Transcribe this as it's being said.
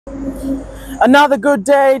Another good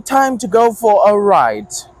day, time to go for a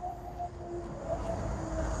ride.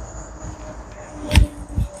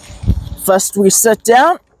 First we sit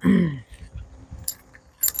down,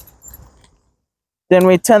 then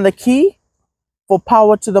we turn the key for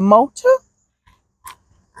power to the motor,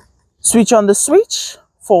 switch on the switch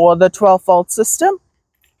for the 12-volt system,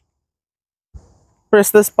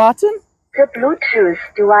 press this button. The Bluetooth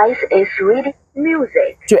device is reading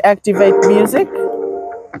music. To activate music,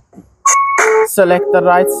 select the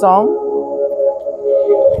right song,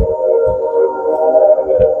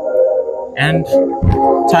 and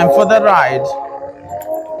time for the ride.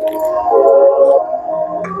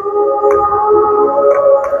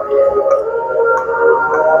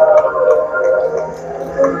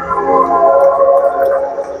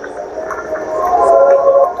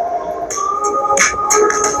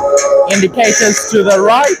 Indicators to the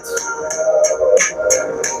right.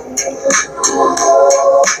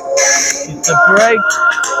 Hit the brake.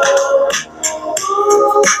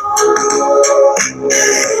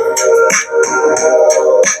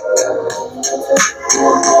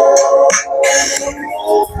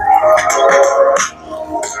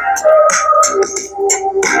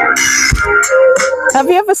 Have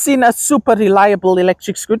you ever seen a super reliable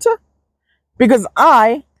electric scooter? Because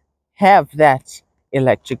I have that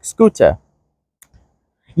electric scooter.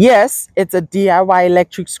 Yes, it's a DIY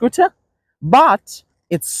electric scooter, but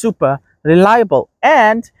it's super reliable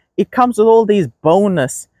and it comes with all these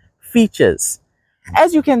bonus features.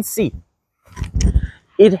 As you can see,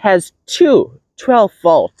 it has two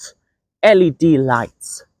 12-volt LED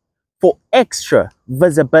lights for extra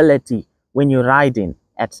visibility when you're riding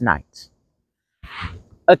at night.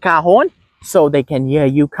 A car horn so they can hear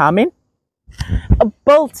you coming. A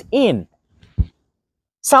built-in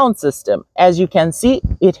sound system. As you can see,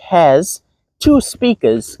 it has two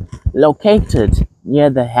speakers located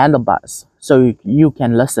near the handlebars so you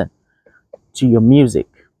can listen to your music.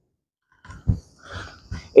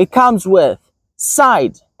 It comes with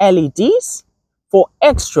side LEDs for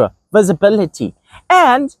extra visibility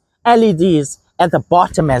and LEDs at the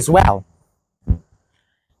bottom as well.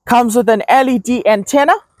 Comes with an LED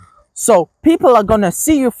antenna so people are gonna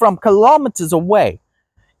see you from kilometers away.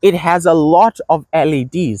 It has a lot of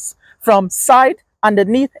LEDs from side,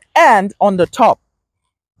 underneath, and on the top.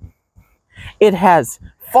 It has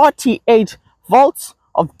 48 volts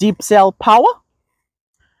of deep cell power,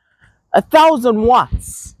 1,000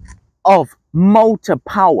 watts of motor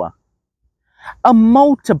power, a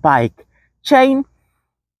motorbike chain,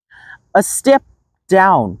 a step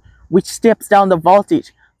down, which steps down the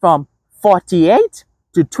voltage from 48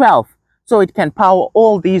 to 12, so it can power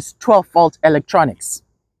all these 12-volt electronics.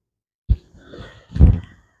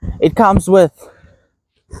 It comes with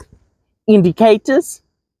indicators,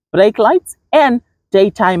 brake lights, and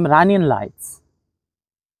daytime running lights.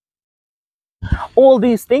 All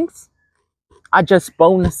these things are just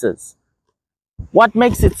bonuses. What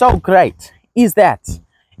makes it so great is that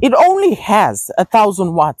it only has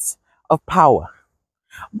 1,000 watts of power,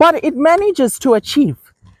 but it manages to achieve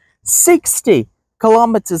 60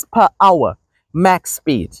 kilometers per hour max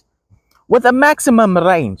speed with a maximum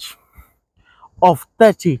range of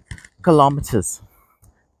 30 kilometers.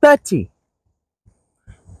 30.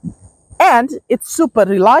 And it's super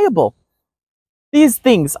reliable. These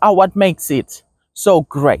things are what makes it so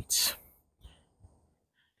great.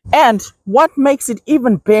 And what makes it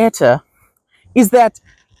even better is that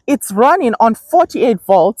it's running on 48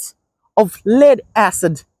 volts of lead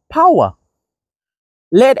acid power.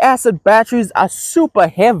 Lead acid batteries are super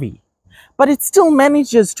heavy, but it still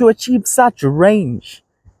manages to achieve such range.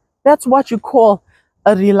 That's what you call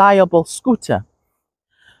a reliable scooter.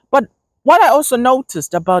 But what I also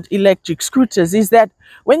noticed about electric scooters is that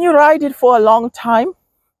when you ride it for a long time,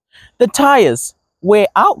 the tires wear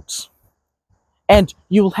out and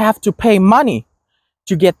you'll have to pay money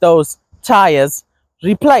to get those tires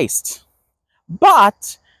replaced.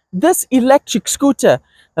 But this electric scooter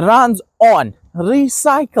runs on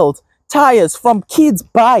recycled tires from kids'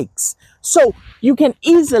 bikes. So you can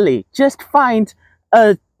easily just find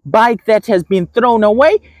a bike that has been thrown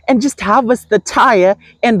away and just harvest the tire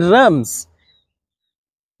and rims,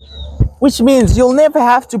 which means you'll never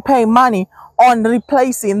have to pay money on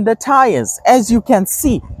replacing the tires. As you can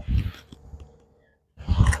see,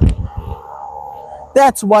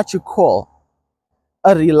 that's what you call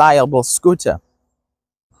a reliable scooter.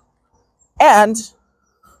 And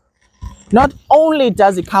not only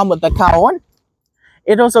does it come with the car horn,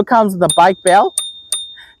 it also comes with a bike bell,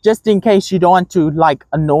 just in case you don't want to like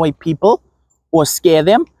annoy people or scare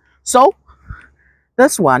them. So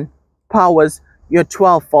this one powers your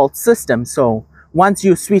 12-volt system. So Once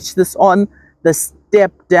you switch this on, the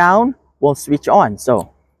step down will switch on.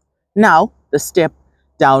 So now the step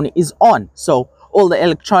down is on. So all the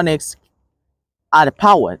electronics are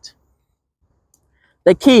powered.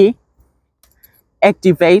 The key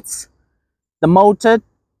activates the motor,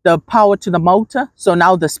 the power to the motor. So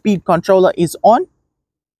now the speed controller is on.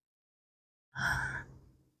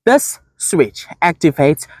 This switch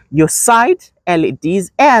activates your side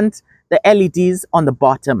LEDs and the LEDs on the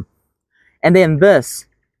bottom. And then this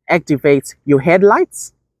activates your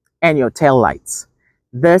headlights and your tail lights.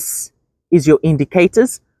 This is your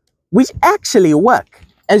indicators, which actually work.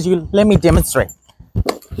 Let me demonstrate.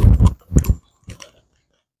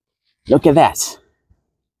 Look at that.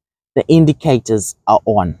 The indicators are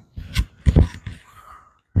on.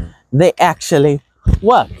 They actually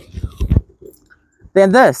work.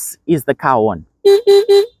 Then this is the car one.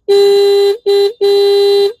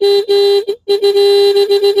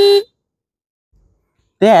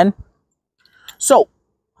 Then, so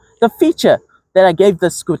the feature that I gave the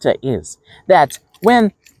scooter is that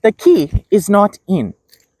when the key is not in,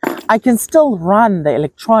 I can still run the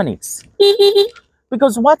electronics.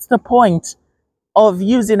 Because what's the point of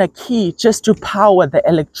using a key just to power the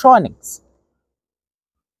electronics?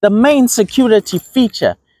 The main security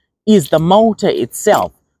feature is the motor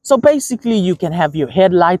itself. So basically you can have your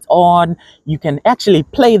headlights on, you can actually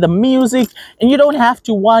play the music, and you don't have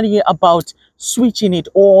to worry about switching it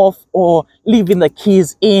off or leaving the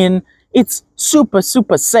keys in. It's super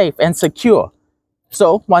safe and secure.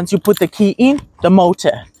 So once you put the key in, the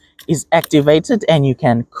motor is activated and you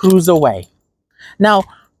can cruise away. Now,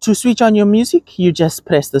 to switch on your music, you just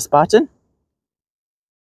press this button.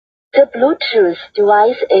 The Bluetooth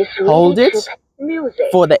device is Hold ready it to music.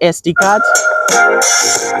 for the SD card.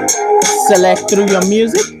 Select through your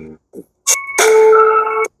music.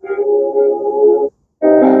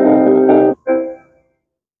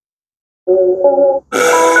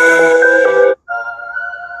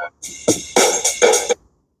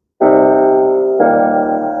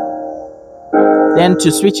 Then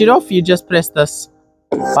to switch it off, you just press this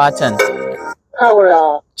button. Power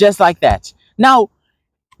off. Just like that. Now,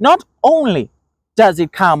 not only does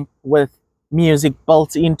it come with music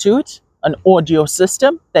built into it, an audio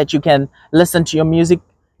system that you can listen to your music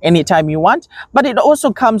anytime you want, but it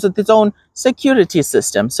also comes with its own security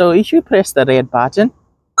system. So if you press the red button,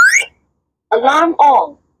 Alarm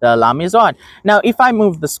on. the alarm is on. Now, if I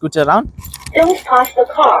move the scooter around, Don't touch the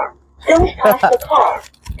car. Don't touch the car.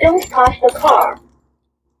 Don't touch the car.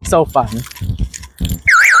 so fun.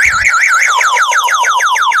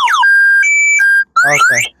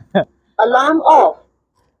 Okay. Alarm off.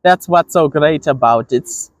 That's what's so great about it.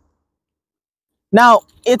 Now,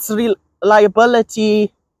 its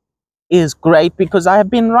reliability is great because I have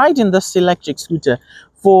been riding this electric scooter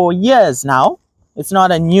for years now. It's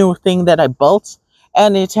not a new thing that I built,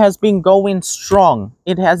 and it has been going strong.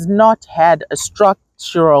 It has not had a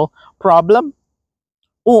structural problem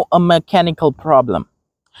or a mechanical problem.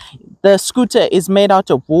 The scooter is made out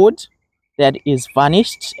of wood that is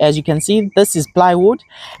varnished. As you can see, this is plywood,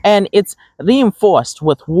 and it's reinforced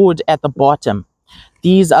with wood at the bottom.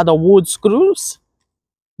 These are the wood screws,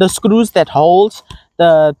 the screws that hold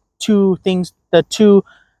the two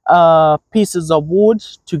pieces of wood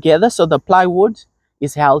together. So the plywood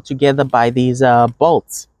is held together by these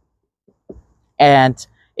bolts, and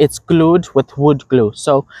it's glued with wood glue.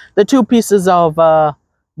 So the two pieces of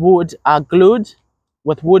wood are glued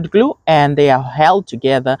with wood glue, and they are held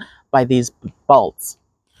together by these bolts.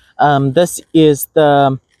 This is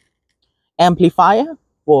the amplifier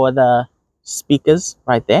for the speakers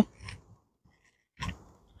right there.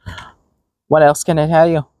 What else can I tell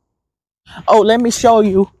you? Oh, let me show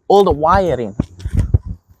you all the wiring.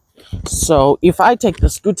 So if I take the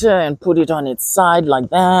scooter and put it on its side like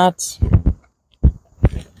that,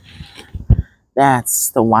 that's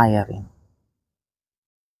the wiring.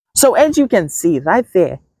 So as you can see right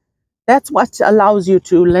there, that's what allows you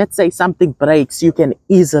to, let's say something breaks, you can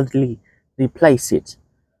easily replace it.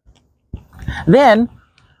 Then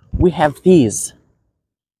we have these.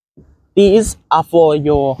 These are for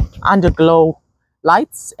your underglow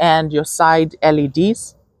lights and your side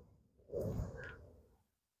LEDs.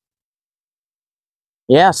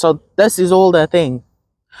 Yeah, so this is all the thing.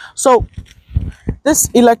 So this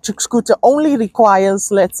electric scooter only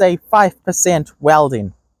requires, let's say, 5%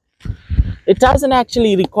 welding. It doesn't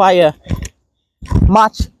actually require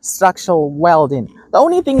much structural welding. The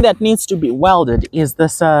only thing that needs to be welded is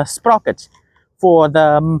this sprocket for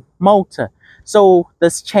the motor, so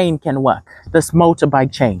this chain can work, this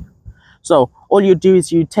motorbike chain. So all you do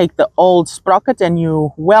is you take the old sprocket and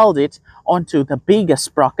you weld it onto the bigger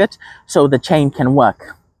sprocket so the chain can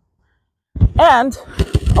work. And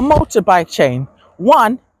a motorbike chain,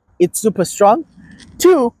 one, it's super strong.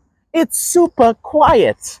 Two, it's super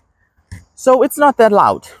quiet, so it's not that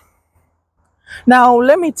loud. Now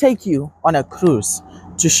let me take you on a cruise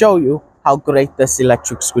to show you how great this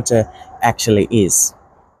electric scooter actually is.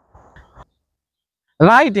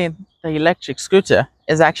 Riding the electric scooter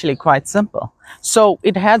is actually quite simple. So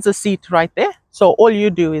it has a seat right there. So all you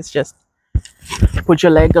do is just put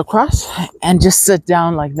your leg across and just sit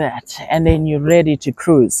down like that, and then you're ready to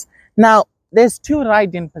cruise. Now there's two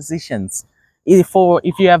riding positions. If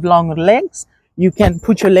you have long legs, you can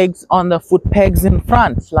put your legs on the foot pegs in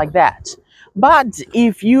front like that. But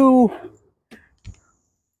if you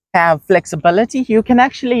have flexibility, you can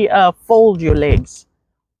actually fold your legs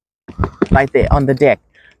right there on the deck.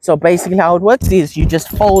 So basically how it works is you just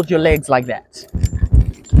fold your legs like that,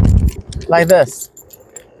 like this.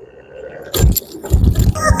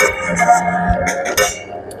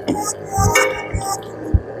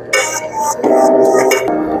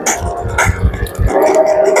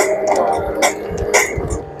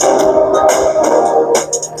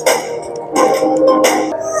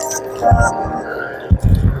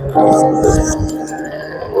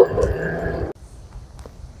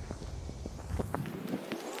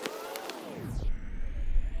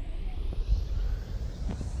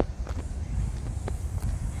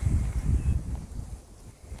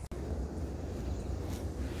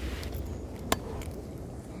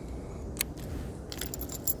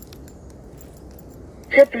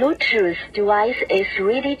 The Bluetooth device is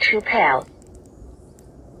ready to pair.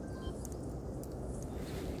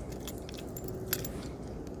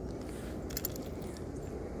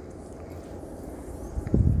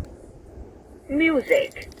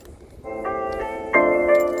 Music.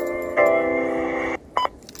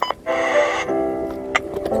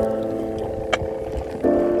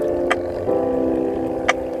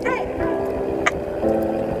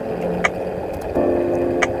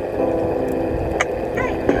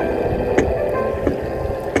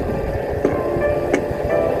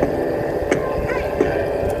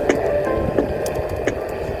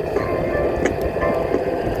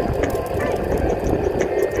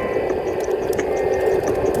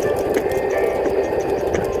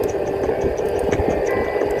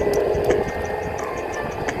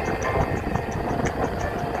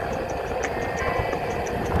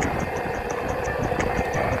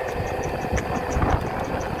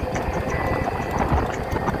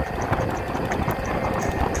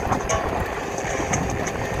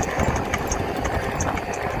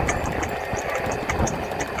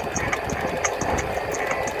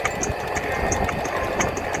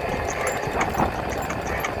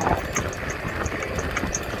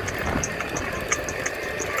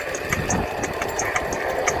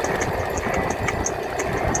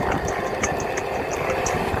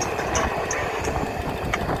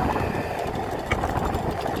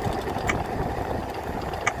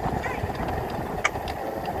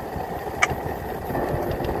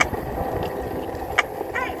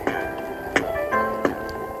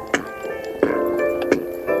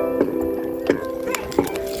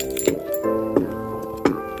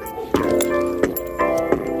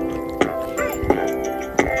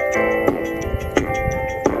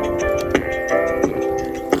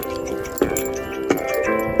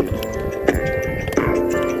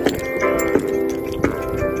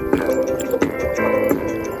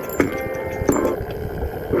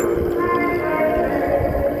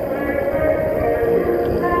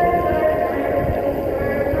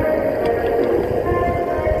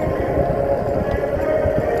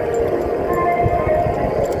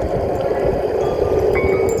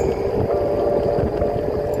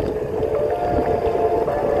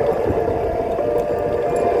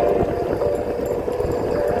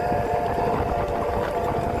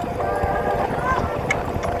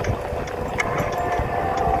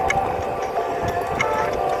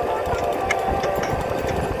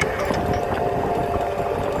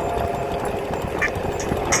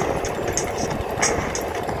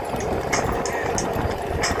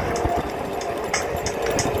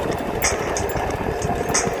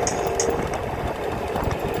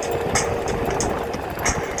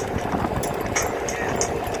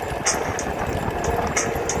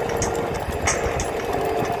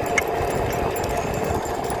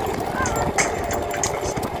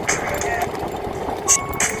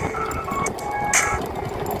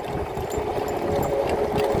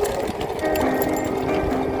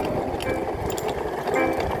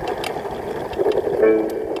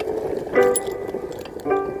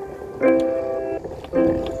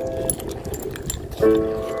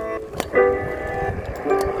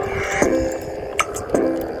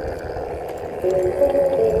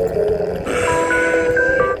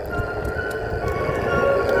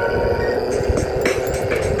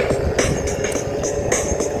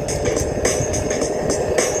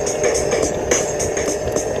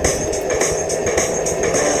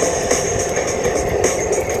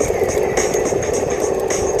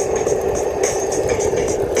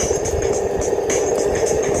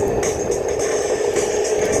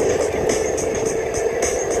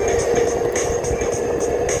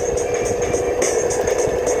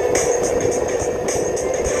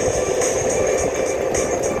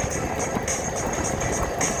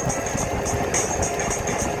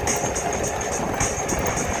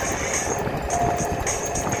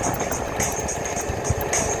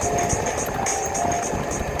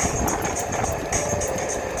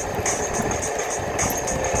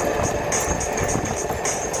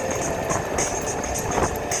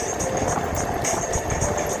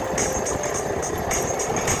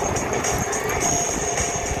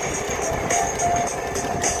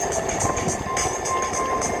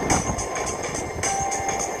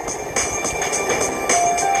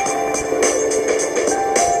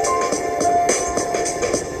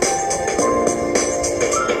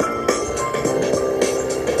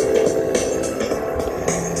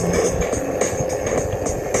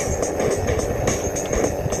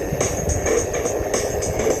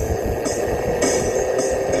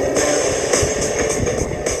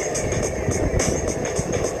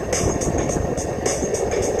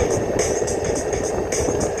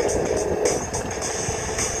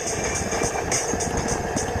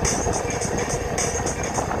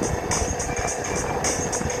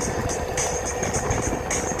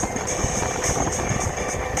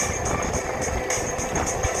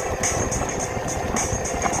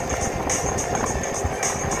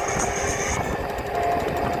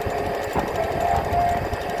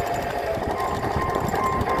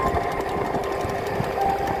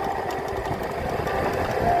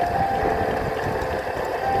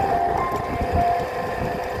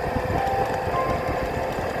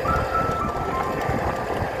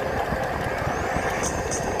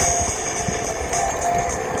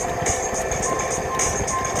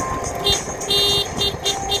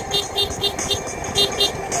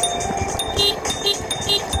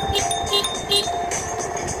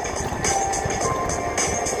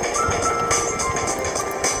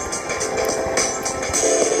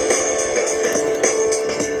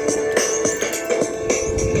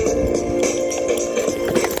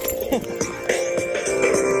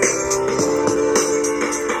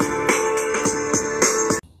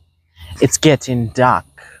 getting dark.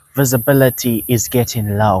 Visibility is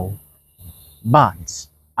getting low. But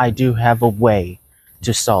I do have a way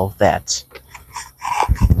to solve that.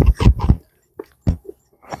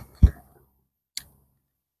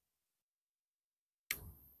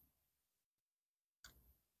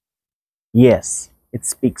 Yes, it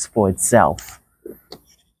speaks for itself.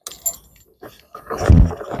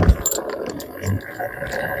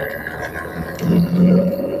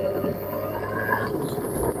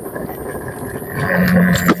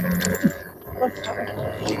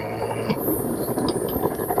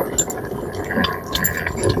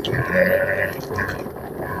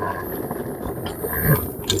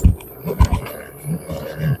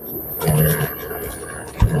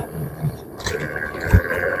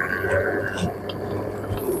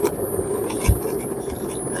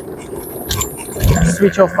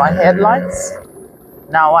 Switch off my headlights.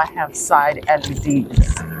 Now I have side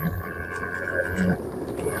LEDs.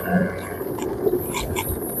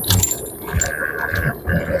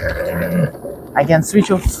 I can switch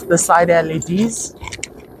off the side LEDs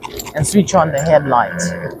and switch on the headlight.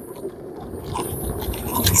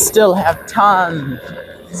 Still have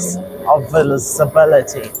tons of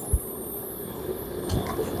visibility.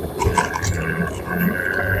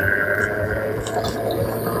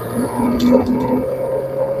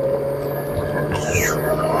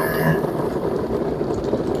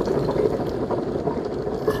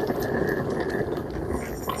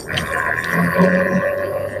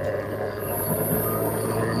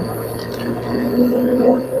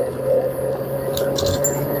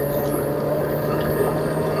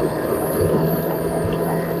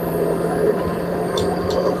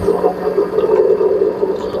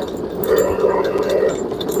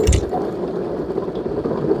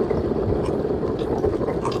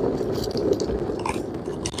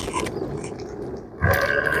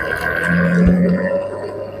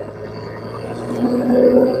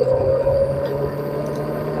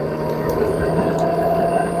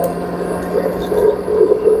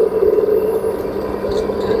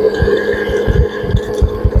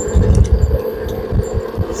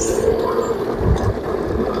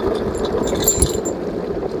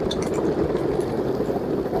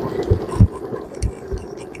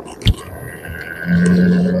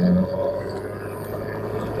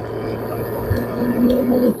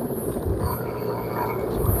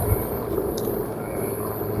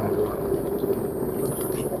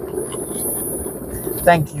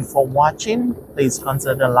 Thank you for watching. Please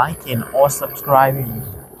consider liking or subscribing.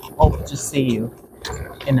 Hope to see you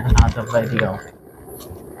in another video.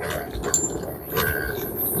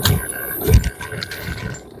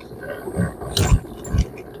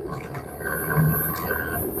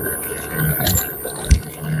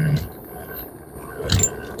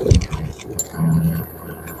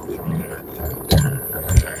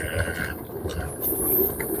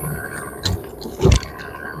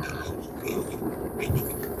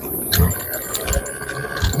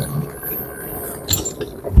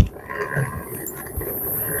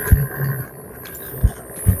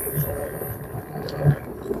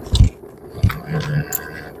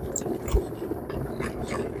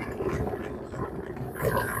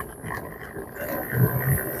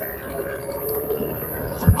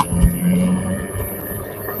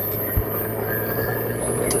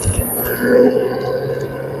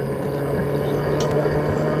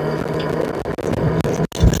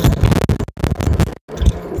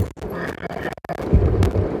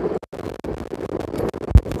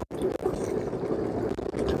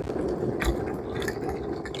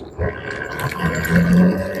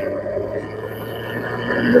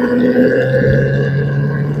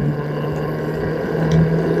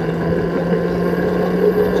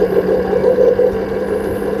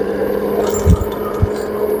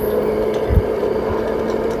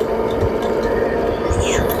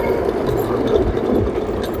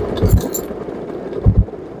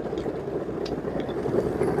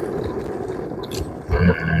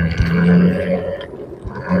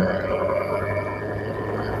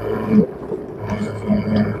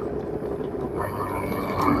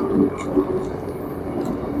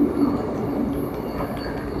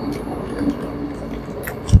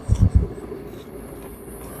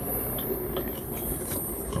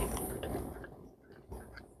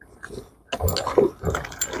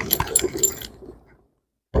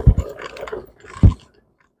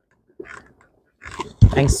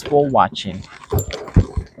 Thanks for watching.